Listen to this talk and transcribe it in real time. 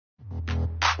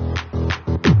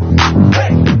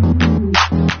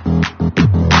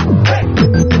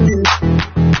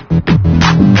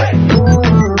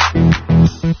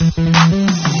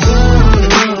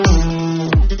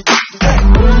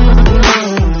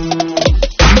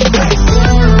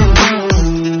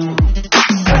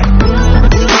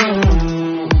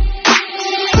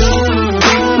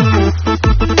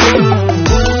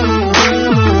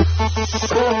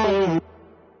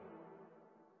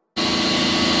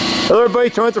Hello everybody,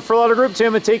 Tony with the Referral Group. Today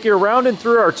I'm going to take you around and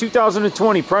through our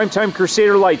 2020 Primetime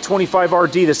Crusader Lite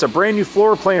 25RD. This is a brand new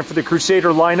floor plan for the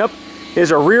Crusader lineup. It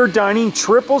is a rear dining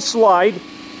triple slide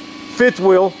fifth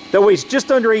wheel that weighs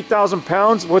just under 8,000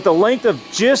 pounds with a length of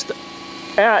just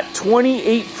at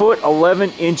 28 foot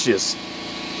 11 inches.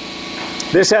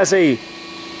 This has a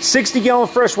 60-gallon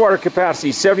freshwater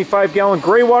capacity, 75-gallon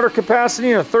gray water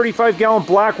capacity, and a 35-gallon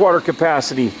black water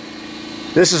capacity.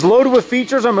 This is loaded with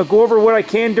features. I'm going to go over what I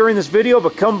can during this video,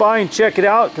 but come by and check it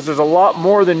out because there's a lot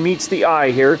more than meets the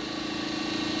eye here.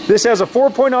 This has a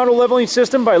 4-point auto leveling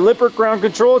system by Lippert Ground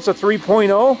Control. It's a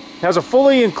 3.0. Has a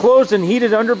fully enclosed and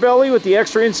heated underbelly with the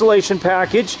extra insulation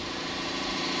package.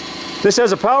 This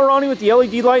has a power awning with the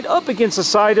LED light up against the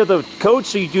side of the coach,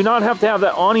 so you do not have to have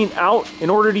that awning out in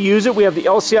order to use it. We have the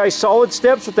LCI solid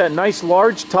steps with that nice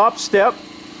large top step.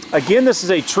 Again, this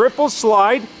is a triple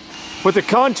slide with a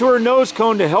contour nose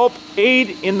cone to help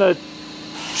aid in the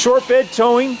short bed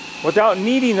towing without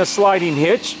needing a sliding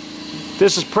hitch.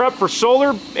 This is prepped for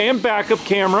solar and backup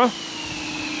camera.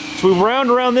 So we round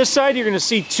around this side, you're going to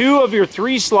see two of your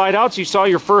three slide outs. You saw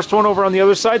your first one over on the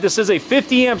other side. This is a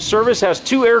 50 amp service, has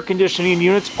two air conditioning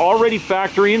units already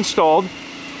factory installed.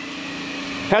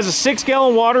 Has a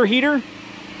 6-gallon water heater.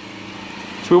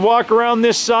 So we walk around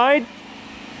this side,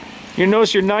 you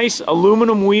notice your nice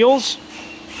aluminum wheels.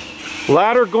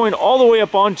 Ladder going all the way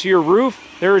up onto your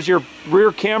roof. There's your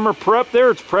rear camera prep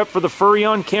there. It's prepped for the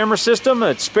Referral camera system.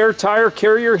 A spare tire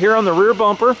carrier here on the rear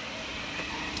bumper.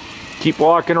 Keep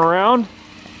walking around.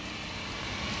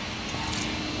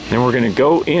 Then we're going to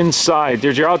go inside.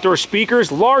 There's your outdoor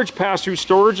speakers, large pass-through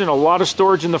storage, and a lot of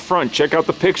storage in the front. Check out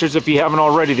the pictures if you haven't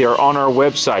already. They are on our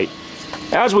website.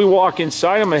 As we walk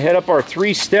inside, I'm going to head up our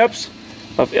 3 steps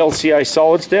of LCI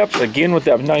solid steps. Again with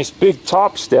that nice big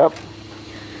top step.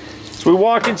 So we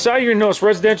walk inside, you're going to notice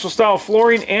residential style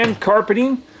flooring and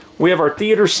carpeting. We have our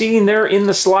theater seating there in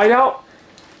the slide out.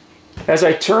 As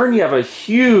I turn, you have a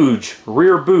huge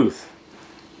rear booth.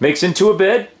 Makes into a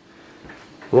bed.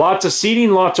 Lots of seating,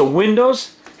 lots of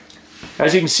windows.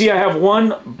 As you can see, I have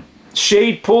one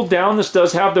shade pulled down. This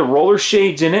does have the roller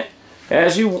shades in it.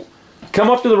 As you come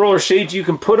up to the roller shades, you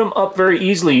can put them up very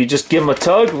easily. You just give them a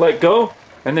tug, let go,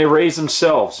 and they raise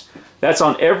themselves. That's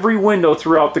on every window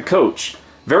throughout the coach.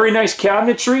 Very nice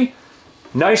cabinetry,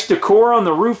 nice decor on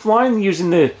the roof line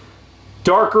using the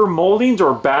darker moldings,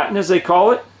 or batten as they call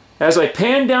it. As I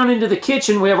pan down into the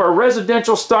kitchen, we have our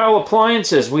residential style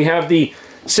appliances. We have the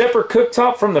separate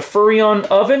cooktop from the Referral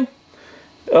oven.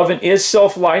 The oven is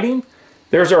self-lighting.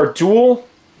 There's our dual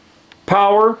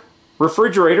power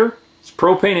refrigerator. It's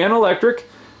propane and electric.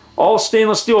 All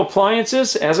stainless steel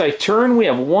appliances. As I turn, we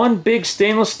have one big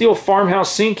stainless steel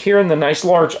farmhouse sink here in the nice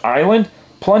large island.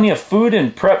 Plenty of food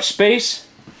and prep space.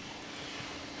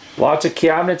 Lots of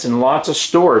cabinets and lots of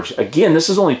storage. Again, this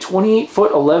is only 28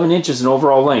 foot 11 inches in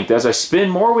overall length. As I spin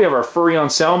more, we have our Referral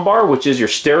soundbar, which is your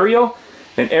stereo,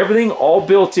 and everything all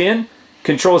built in.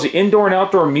 Controls the indoor and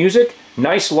outdoor music.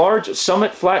 Nice large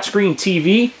Summit flat screen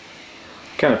TV.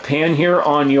 Kind of pan here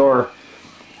on your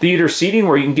theater seating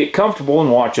where you can get comfortable and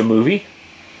watch a movie.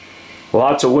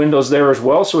 Lots of windows there as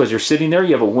well, so as you're sitting there,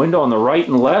 you have a window on the right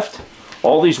and left.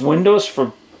 All these windows,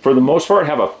 for the most part,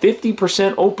 have a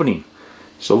 50% opening.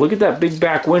 So look at that big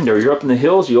back window. You're up in the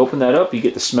hills, you open that up, you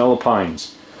get the smell of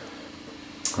pines.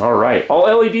 All right,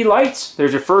 all LED lights.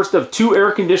 There's your first of 2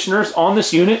 air conditioners on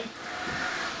this unit.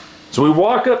 So we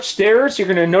walk upstairs. You're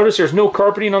going to notice there's no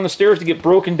carpeting on the stairs to get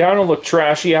broken down and look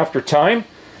trashy after time.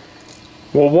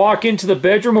 We'll walk into the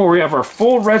bedroom where we have our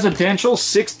full residential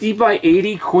 60 by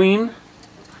 80 queen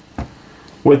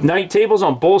with night tables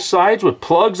on both sides with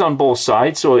plugs on both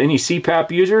sides, so any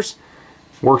CPAP users,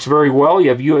 works very well. You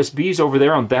have USBs over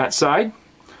there on that side.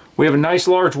 We have a nice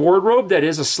large wardrobe that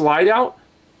is a slide out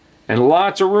and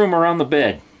lots of room around the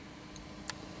bed.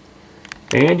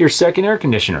 And your second air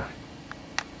conditioner.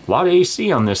 A lot of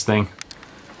AC on this thing.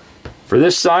 For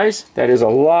this size, that is a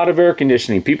lot of air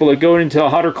conditioning. People that go into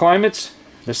hotter climates,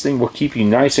 this thing will keep you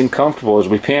nice and comfortable. As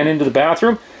we pan into the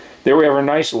bathroom, there we have our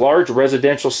nice large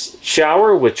residential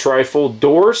shower with trifold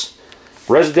doors.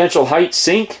 Residential height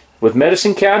sink with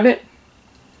medicine cabinet.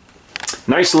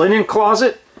 Nice linen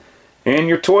closet. And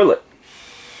your toilet.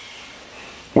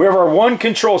 We have our one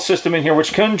control system in here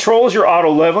which controls your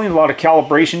auto leveling. A lot of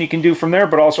calibration you can do from there,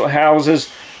 but also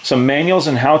houses some manuals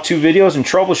and how-to videos and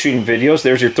troubleshooting videos.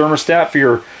 There's your thermostat for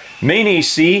your main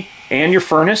AC and your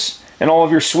furnace and all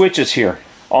of your switches here.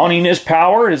 Awning is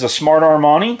power. It is a smart arm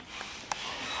awning.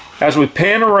 As we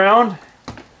pan around,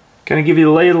 kind of give you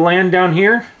the lay of the land down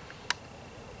here.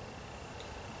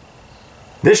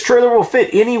 This trailer will fit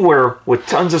anywhere with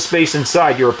tons of space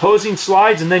inside. Your opposing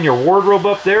slides and then your wardrobe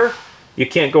up there, you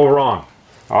can't go wrong.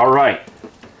 All right,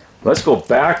 let's go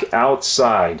back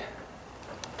outside.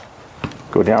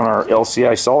 Go down our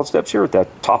LCI solid steps here with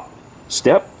that top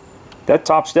step. That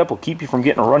top step will keep you from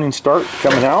getting a running start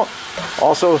coming out.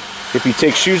 Also, if you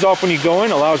take shoes off when you go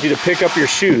in, allows you to pick up your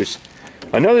shoes.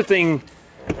 Another thing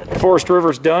Forest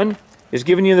River's done is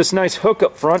giving you this nice hook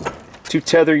up front to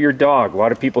tether your dog. A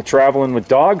lot of people traveling with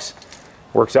dogs.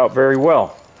 Works out very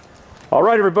well. All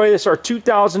right, everybody, this is our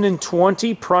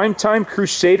 2020 Primetime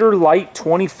Crusader Lite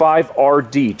 25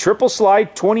 RD. Triple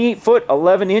slide, 28 foot,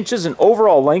 11 inches, and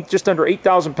overall length, just under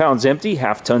 8,000 pounds empty,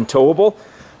 half-ton towable.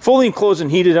 Fully enclosed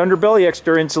and heated underbelly,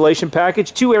 extra insulation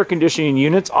package, 2 air conditioning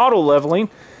units, auto leveling,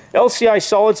 LCI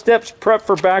solid steps, prep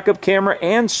for backup camera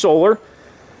and solar.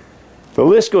 The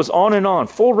list goes on and on.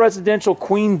 Full residential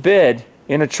queen bed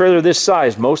in a trailer this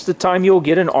size. Most of the time you'll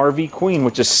get an RV queen,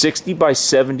 which is 60 by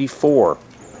 74,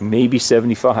 maybe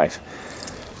 75.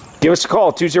 Give us a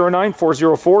call,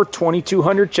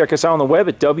 209-404-2200. Check us out on the web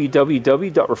at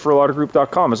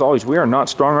www.referralautogroup.com. As always, we are not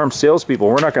strong-arm salespeople.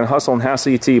 We're not going to hustle and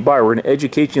hassle you till you buy. We're going to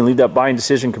educate you and leave that buying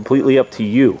decision completely up to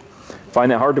you.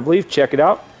 Find that hard to believe? Check it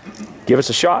out. Give us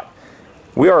a shot.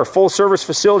 We are a full-service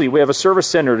facility. We have a service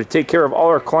center to take care of all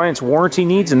our clients' warranty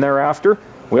needs and thereafter.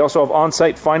 We also have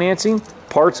on-site financing,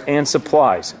 parts, and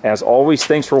supplies. As always,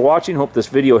 thanks for watching. Hope this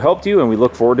video helped you, and we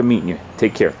look forward to meeting you.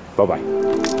 Take care.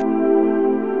 Bye-bye.